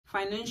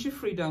Financial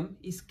freedom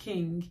is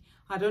king.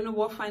 I don't know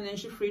what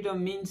financial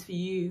freedom means for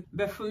you,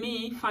 but for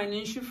me,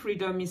 financial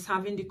freedom is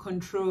having the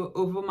control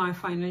over my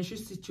financial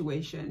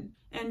situation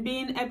and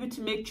being able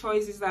to make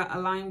choices that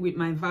align with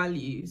my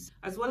values,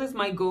 as well as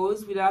my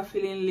goals without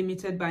feeling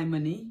limited by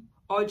money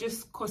or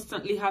just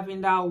constantly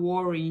having that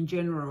worry in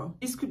general.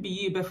 This could be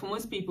you, but for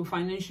most people,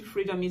 financial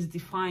freedom is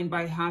defined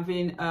by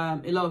having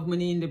a lot of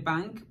money in the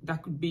bank.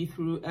 That could be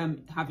through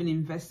having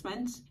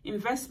investments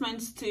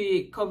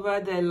to cover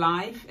their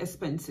life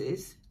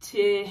expenses,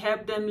 to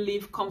help them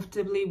live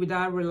comfortably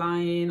without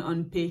relying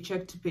on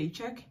paycheck to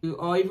paycheck,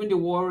 or even the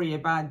worry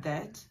about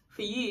debt.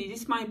 For you,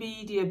 this might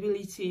be the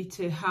ability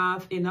to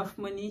have enough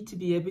money to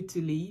be able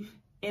to live,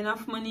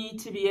 enough money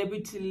to be able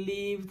to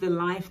live the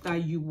life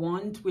that you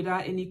want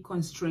without any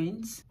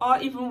constraints, or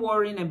even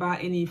worrying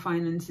about any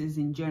finances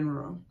in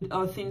general.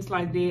 Or things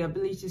like the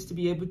abilities to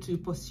be able to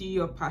pursue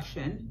your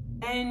passion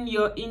and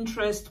your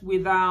interest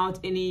without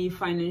any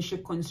financial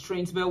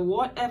constraints. But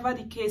whatever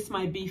the case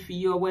might be for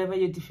you, or whatever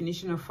your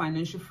definition of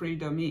financial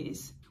freedom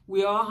is,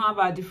 we all have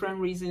our different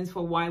reasons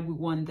for why we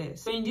want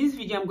this. So in this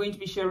video, I'm going to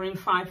be sharing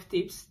 5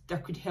 tips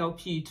that could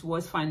help you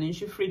towards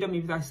financial freedom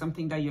if that's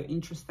something that you're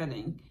interested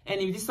in.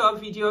 And if this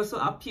video also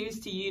appeals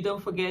to you,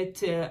 don't forget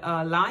to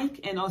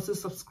like and also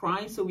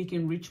subscribe so we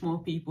can reach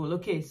more people.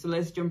 Okay, so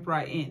let's jump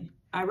right in.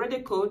 I read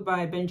a quote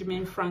by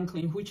Benjamin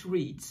Franklin which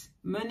reads,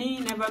 "Money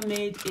never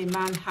made a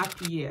man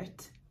happy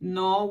yet,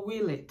 nor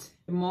will it.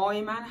 The more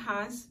a man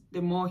has,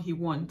 the more he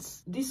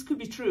wants." This could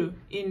be true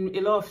in a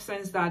lot of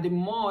sense that the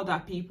more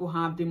that people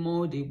have, the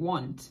more they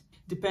want,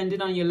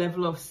 depending on your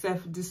level of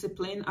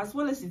self-discipline, as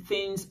well as the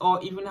things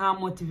or even how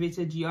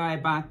motivated you are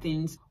about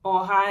things,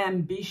 or how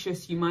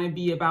ambitious you might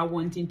be about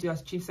wanting to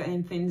achieve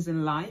certain things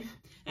in life.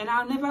 And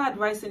I'll never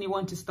advise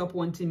anyone to stop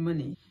wanting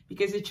money,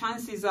 because the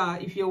chances are,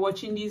 if you're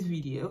watching this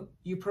video,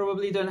 you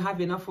probably don't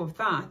have enough of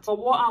that. But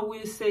what I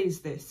will say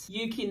is this: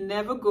 you can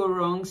never go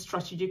wrong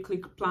strategically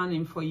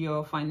planning for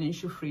your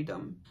financial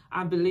freedom.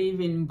 I believe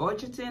in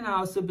budgeting. I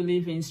also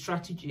believe in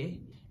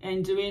strategy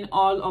and doing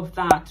all of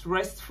that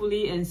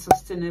restfully and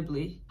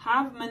sustainably.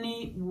 Have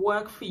money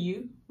work for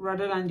you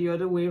rather than the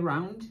other way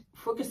around.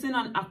 Focusing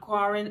on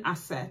acquiring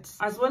assets,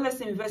 as well as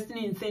investing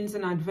in things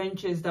and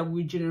adventures that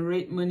will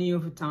generate money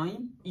over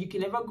time. You can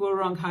never go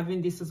wrong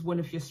having this as one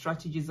of your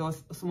strategies, or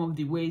some of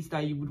the ways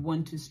that you would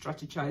want to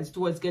strategize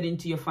towards getting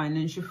to your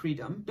financial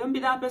freedom. Don't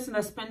be that person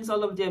that spends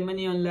all of their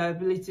money on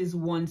liabilities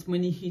once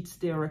money hits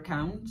their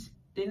account.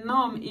 The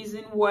norm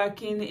isn't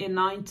working a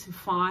 9 to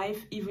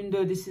 5, even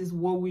though this is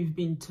what we've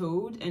been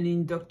told and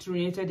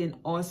indoctrinated in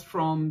us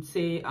from,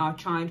 say, our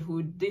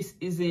childhood. This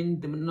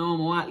isn't the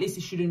norm, or at least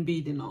it shouldn't be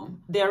the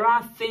norm. There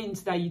are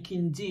things that you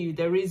can do.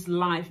 There is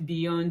life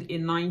beyond a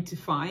 9 to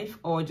 5,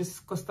 or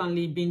just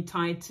constantly being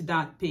tied to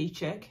that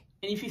paycheck.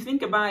 And if you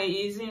think about it,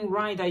 it isn't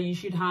right that you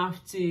should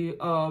have to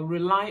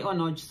rely on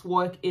or just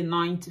work a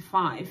 9 to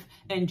 5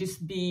 and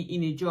just be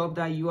in a job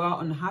that you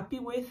are unhappy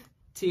with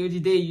till the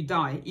day you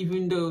die,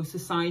 even though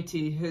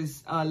society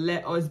has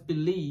let us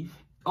believe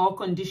or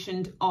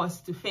conditioned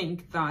us to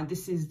think that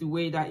this is the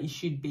way that it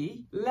should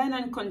be. Learn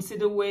and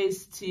consider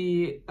ways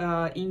to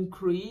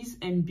increase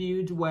and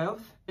build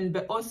wealth,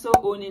 but also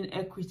owning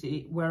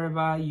equity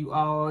wherever you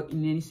are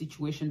in any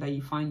situation that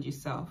you find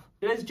yourself.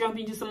 Let's jump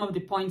into some of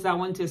the points I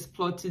want to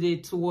explore today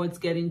towards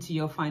getting to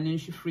your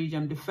financial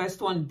freedom. The first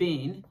one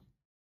being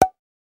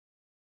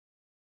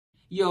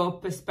your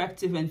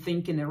perspective and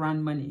thinking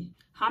around money.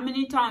 How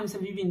many times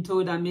have you been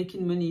told that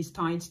making money is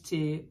tied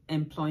to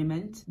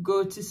employment?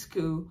 Go to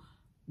school,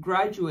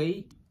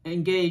 graduate,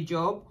 and get a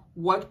job.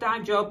 Work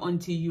that job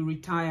until you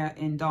retire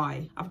and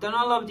die. I've done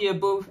all of the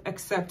above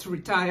except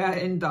retire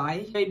and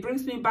die. It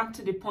brings me back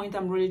to the point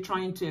I'm really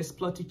trying to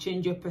explore, to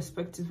change your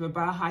perspective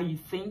about how you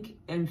think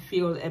and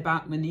feel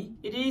about money.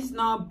 It is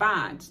not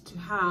bad to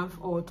have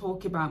or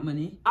talk about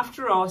money.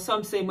 After all,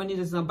 some say money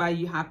does not buy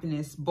you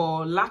happiness,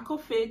 but lack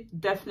of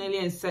it definitely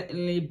and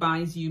certainly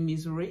buys you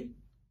misery.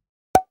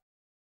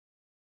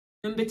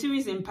 Number 2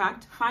 is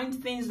impact. Find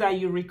things that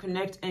you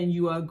reconnect and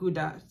you are good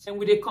at. And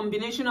with a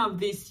combination of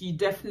this, you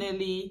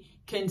definitely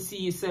can see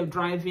yourself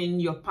driving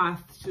your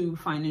path to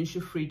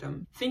financial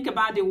freedom. Think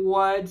about the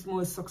world's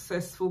most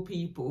successful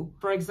people.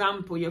 For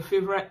example, your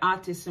favorite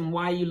artists and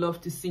why you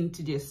love to sing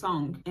to their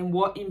song and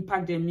what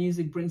impact their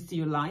music brings to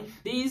your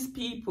life. These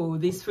people,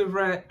 these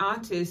favorite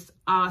artists,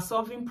 are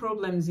solving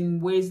problems in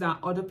ways that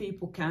other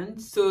people can't.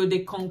 So they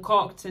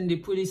concoct and they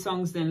put the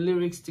songs and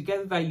lyrics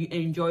together that you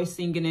enjoy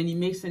singing, and it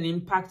makes an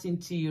impact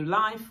into your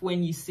life.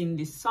 When you sing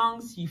these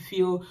songs, you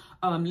feel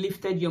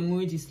lifted, your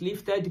mood is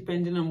lifted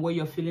depending on what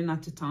you're feeling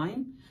at the time.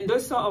 And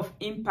those sort of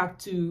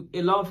impact, to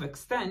a lot of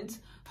extent,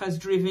 has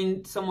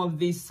driven some of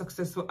these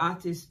successful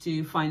artists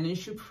to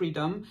financial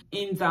freedom,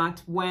 in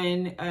that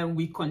when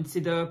we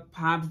consider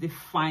perhaps the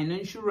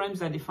financial realms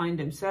that they find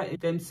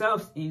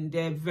themselves in,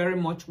 they're very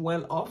much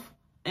well off.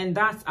 And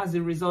that's as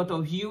a result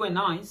of you and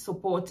I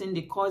supporting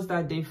the cause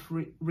that they've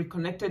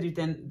reconnected with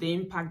and the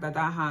impact that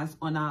that has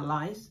on our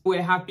lives.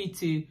 We're happy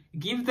to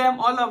give them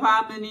all of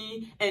our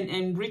money and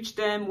enrich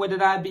them, whether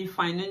that be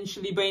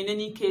financially, but in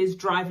any case,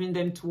 driving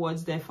them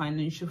towards their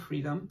financial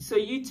freedom. So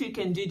you too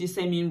can do the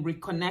same in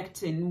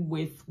reconnecting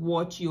with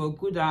what you're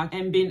good at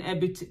and being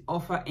able to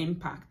offer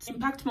impact.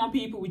 Impact more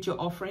people with your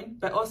offering,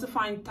 but also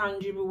find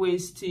tangible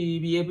ways to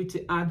be able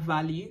to add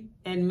value,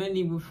 and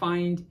money will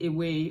find a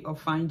way of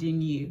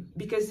finding you.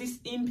 Because this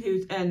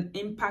input and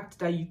impact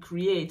that you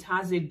create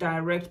has a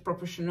direct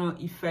proportional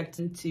effect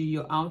into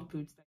your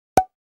output.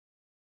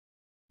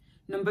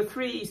 Number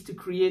 3 is to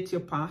create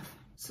your path.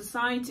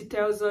 Society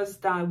tells us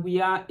that we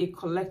are a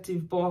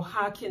collective, but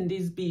how can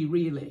this be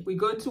really? We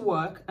go to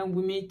work and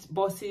we meet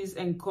bosses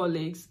and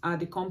colleagues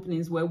at the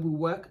companies where we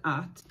work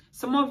at.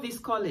 Some of these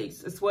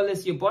colleagues, as well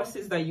as your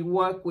bosses that you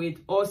work with,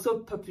 also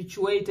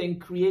perpetuate and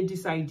create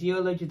this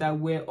ideology that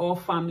we're all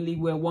family,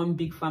 we're one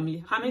big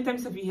family. How many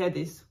times have you heard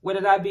this?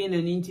 Whether that be in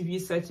an interview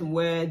setting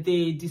where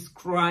they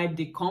describe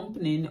the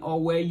company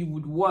or where you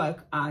would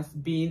work as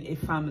being a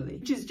family,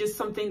 which is just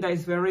something that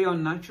is very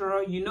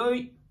unnatural. You know,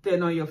 they're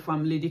not your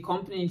family. The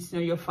company is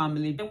not your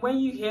family. And when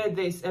you hear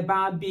this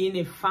about being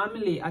a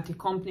family at a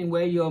company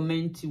where you're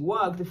meant to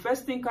work, the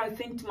first thing I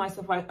think to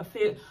myself,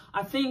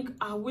 I think,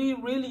 are we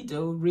really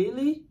though?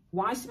 Really?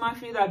 Why do I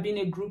feel that being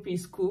a groupie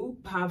is cool?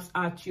 Perhaps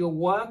at your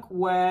work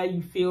where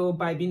you feel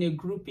by being a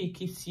groupie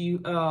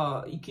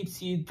it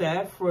keeps you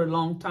there for a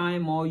long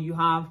time, or you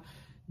have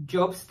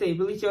job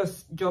stability or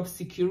job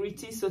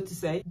security, so to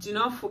say. Do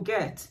not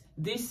forget,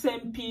 these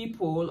same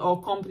people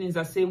or companies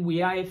that say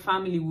we are a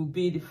family will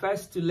be the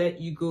first to let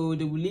you go.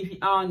 They will leave you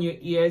out on your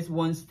ears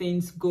once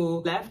things go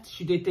left.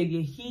 Should they take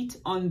a hit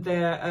on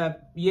their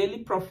yearly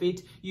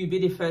profit, you'll be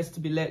the first to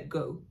be let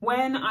go.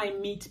 When I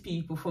meet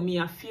people, for me,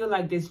 I feel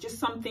like there's just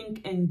something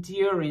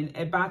endearing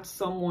about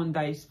someone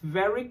that is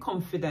very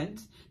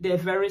confident. They're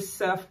very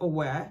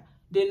self-aware.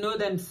 They know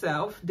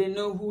themselves, they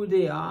know who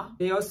they are.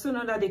 They also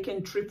know that they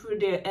can triple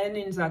their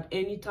earnings at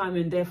any time,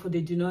 and therefore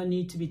they do not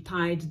need to be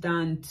tied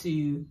down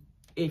to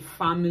a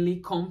family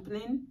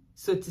company,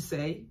 so to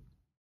say.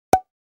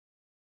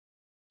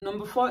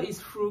 Number 4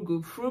 is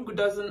frugal. Frugal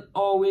doesn't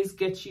always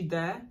get you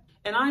there.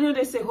 And I know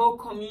there's a whole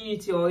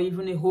community or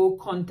even a whole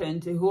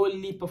content, a whole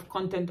leap of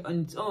content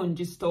on its own,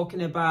 just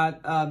talking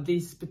about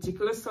this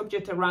particular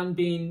subject around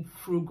being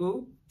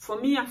frugal. For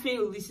me, I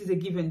feel this is a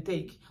give and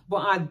take,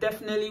 but I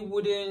definitely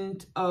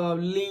wouldn't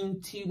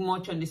lean too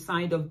much on the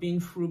side of being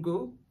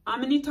frugal. How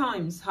many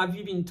times have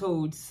you been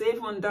told,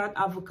 save on that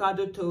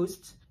avocado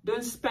toast,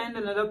 don't spend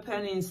another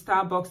penny in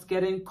Starbucks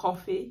getting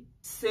coffee,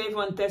 save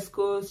on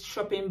Tesco's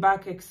shopping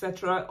bag,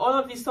 etc. All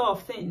of these sort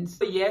of things.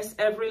 So yes,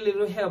 every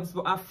little helps,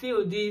 but I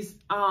feel these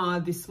are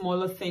the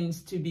smaller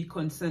things to be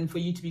concerned, for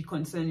you to be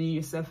concerning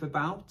yourself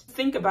about.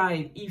 Think about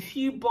it. If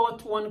you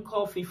bought one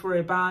coffee for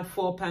about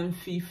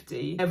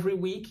 £4.50 every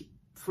week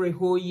for a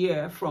whole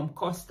year from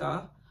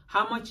Costa,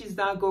 how much is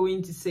that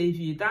going to save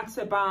you? That's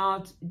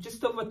about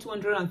just over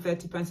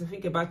 £230, I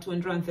think about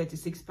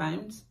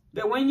 £236.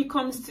 But when it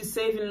comes to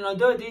saving, and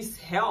although this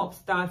helps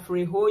that for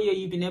a whole year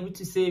you've been able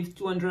to save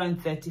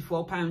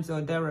 £234 or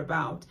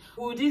thereabout,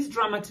 will this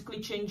dramatically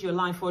change your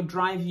life or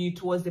drive you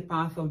towards the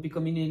path of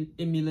becoming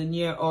a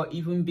millionaire or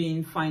even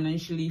being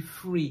financially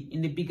free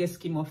in the bigger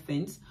scheme of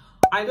things?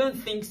 I don't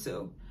think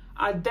so.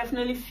 I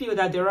definitely feel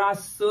that there are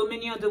so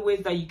many other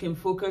ways that you can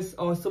focus,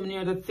 or so many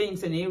other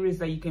things and areas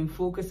that you can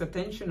focus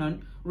attention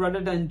on rather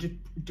than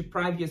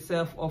deprive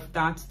yourself of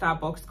that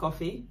Starbucks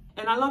coffee.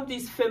 And I love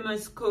this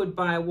famous quote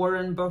by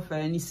Warren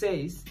Buffett, and he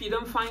says, if you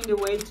don't find a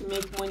way to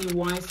make money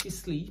whilst you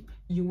sleep,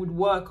 you would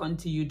work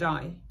until you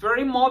die.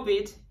 Very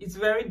morbid, it's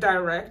very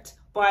direct,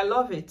 but I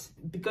love it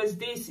because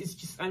this is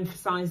just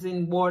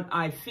emphasizing what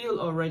I feel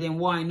already and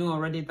what I know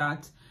already,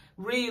 that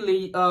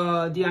really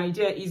the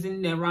idea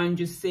isn't around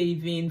just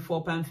saving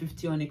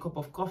 £4.50 on a cup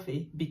of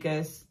coffee,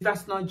 because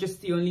that's not just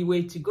the only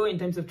way to go in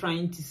terms of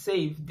trying to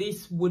save.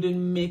 This wouldn't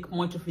make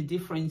much of a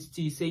difference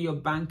to, say, your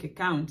bank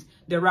account.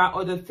 There are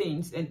other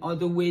things and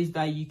other ways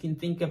that you can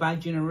think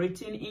about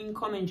generating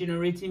income and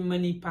generating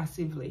money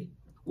passively.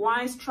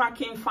 Whilst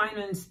tracking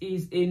finance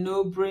is a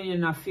no-brainer,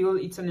 and I feel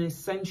it's an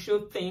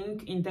essential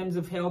thing in terms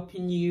of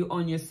helping you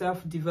on your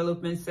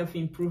self-development,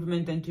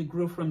 self-improvement, and to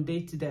grow from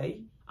day to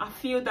day, I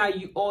feel that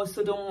you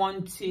also don't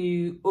want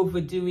to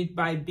overdo it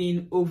by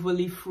being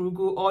overly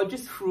frugal, or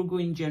just frugal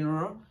in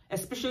general,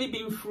 especially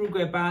being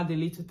frugal about the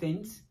little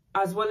things,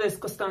 as well as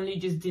constantly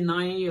just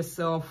denying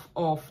yourself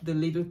of the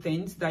little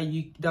things that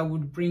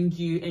would bring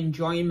you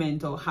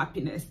enjoyment or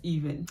happiness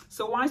even.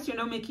 So whilst you're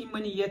not making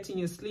money yet in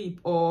your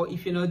sleep, or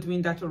if you're not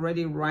doing that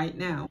already right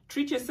now,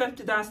 treat yourself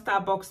to that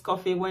Starbucks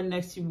coffee when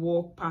next you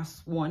walk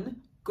past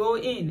one. Go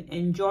in,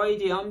 enjoy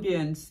the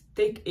ambience,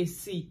 take a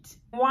seat.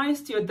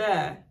 Whilst you're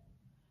there,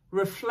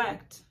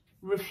 reflect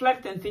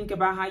and think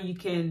about how you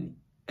can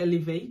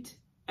elevate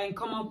and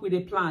come up with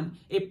a plan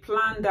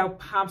that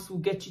perhaps will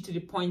get you to the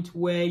point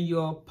where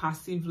you're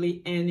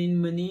passively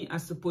earning money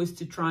as opposed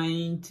to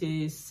trying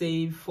to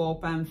save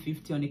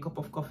 £4.50 on a cup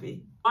of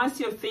coffee.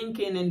 Once you're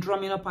thinking and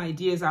drumming up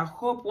ideas, I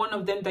hope one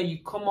of them that you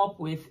come up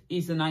with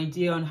is an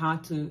idea on how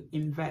to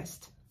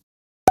invest.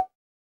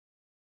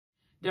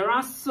 There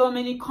are so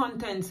many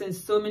contents and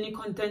so many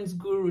contents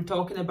guru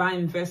talking about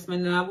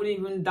investment, and I wouldn't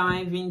even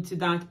dive into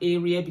that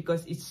area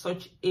because it's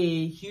such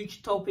a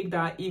huge topic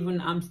that even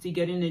I'm still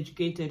getting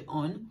educated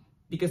on,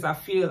 because I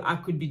feel I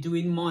could be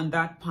doing more on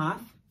that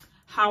path.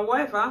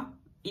 However,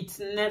 it's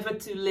never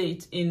too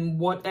late in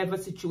whatever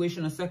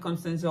situation or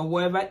circumstance or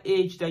whatever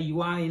age that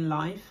you are in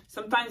life.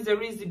 Sometimes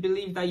there is the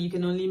belief that you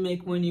can only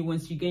make money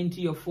once you get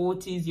into your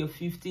 40s, your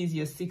 50s,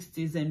 your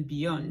 60s and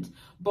beyond.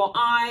 But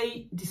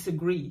I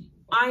disagree.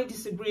 I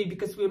disagree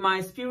because with my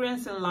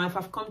experience in life,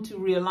 I've come to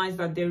realize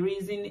that there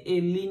isn't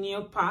a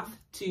linear path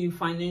to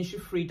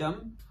financial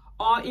freedom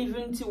or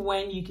even to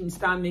when you can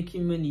start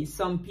making money.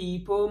 Some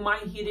people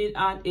might hit it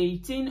at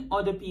 18,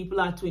 other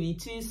people at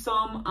 22,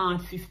 some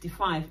at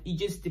 55. It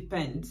just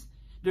depends.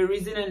 There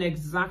isn't an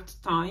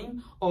exact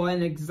time or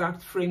an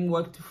exact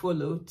framework to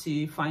follow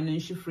to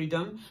financial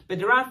freedom, but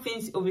there are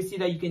things obviously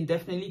that you can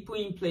definitely put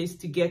in place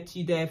to get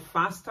you there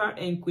faster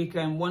and quicker,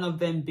 and one of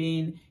them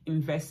being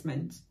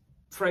investment.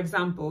 For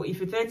example,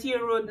 if a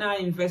 30-year-old now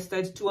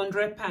invested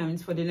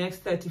 £200 for the next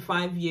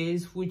 35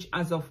 years, which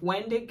as of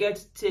when they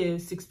get to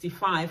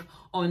 65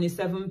 on a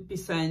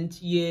 7%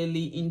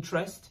 yearly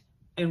interest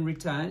and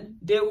return,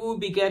 they will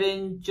be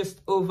getting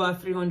just over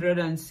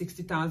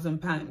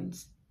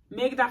 £360,000.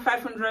 Make that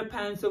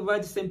 £500 over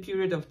the same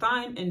period of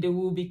time and they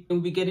will be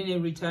getting a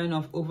return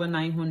of over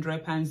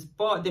 £900.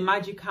 But the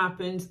magic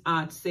happens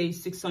at, say,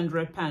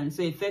 £600.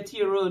 So a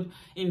 30-year-old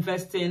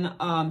investing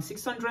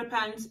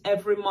 £600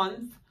 every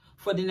month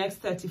for the next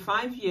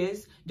 35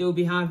 years, they'll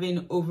be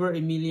having over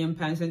 £1 million.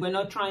 And we're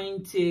not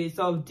trying to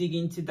sort of dig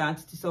into that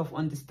to sort of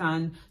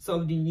understand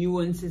sort of the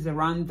nuances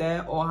around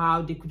there or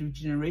how they could have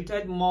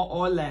generated more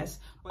or less.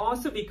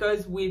 Also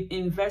because with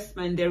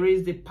investment, there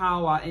is the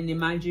power and the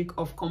magic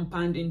of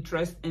compound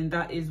interest, and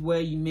that is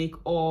where you make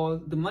all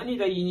the money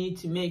that you need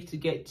to make to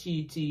get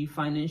you to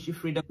financial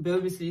freedom. But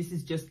obviously, this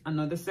is just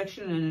another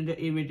section, another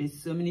area.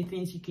 There's so many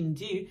things you can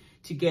do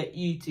to get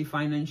you to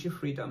financial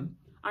freedom.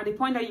 At the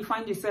point that you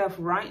find yourself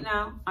right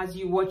now, as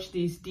you watch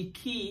this, the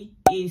key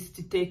is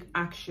to take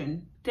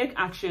action. Take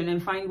action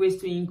and find ways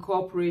to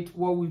incorporate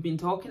what we've been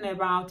talking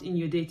about in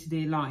your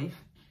day-to-day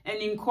life.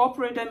 And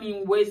incorporate them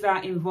in ways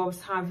that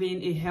involves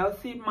having a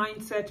healthy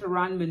mindset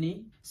around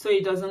money so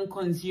it doesn't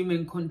consume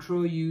and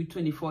control you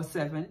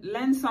 24/7.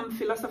 Learn some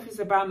philosophies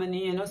about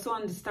money and also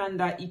understand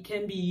that it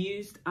can be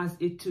used as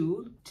a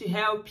tool to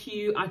help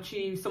you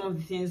achieve some of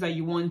the things that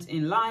you want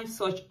in life,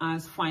 such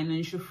as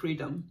financial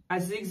freedom.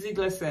 As Zig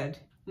Ziglar said,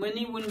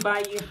 money won't buy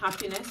you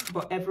happiness,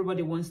 but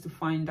everybody wants to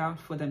find out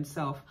for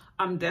themselves.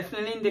 I'm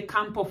definitely in the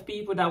camp of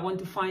people that want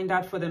to find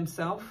out for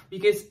themselves,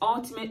 because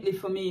ultimately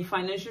for me,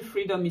 financial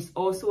freedom is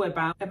also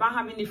about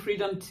having the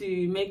freedom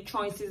to make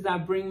choices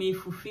that bring me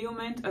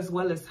fulfillment as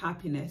well as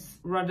happiness,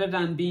 rather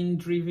than being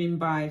driven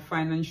by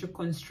financial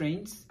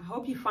constraints. I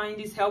hope you find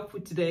this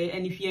helpful today.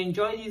 And if you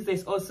enjoyed this,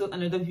 there's also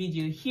another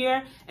video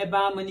here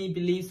about money,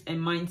 beliefs, and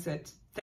mindset.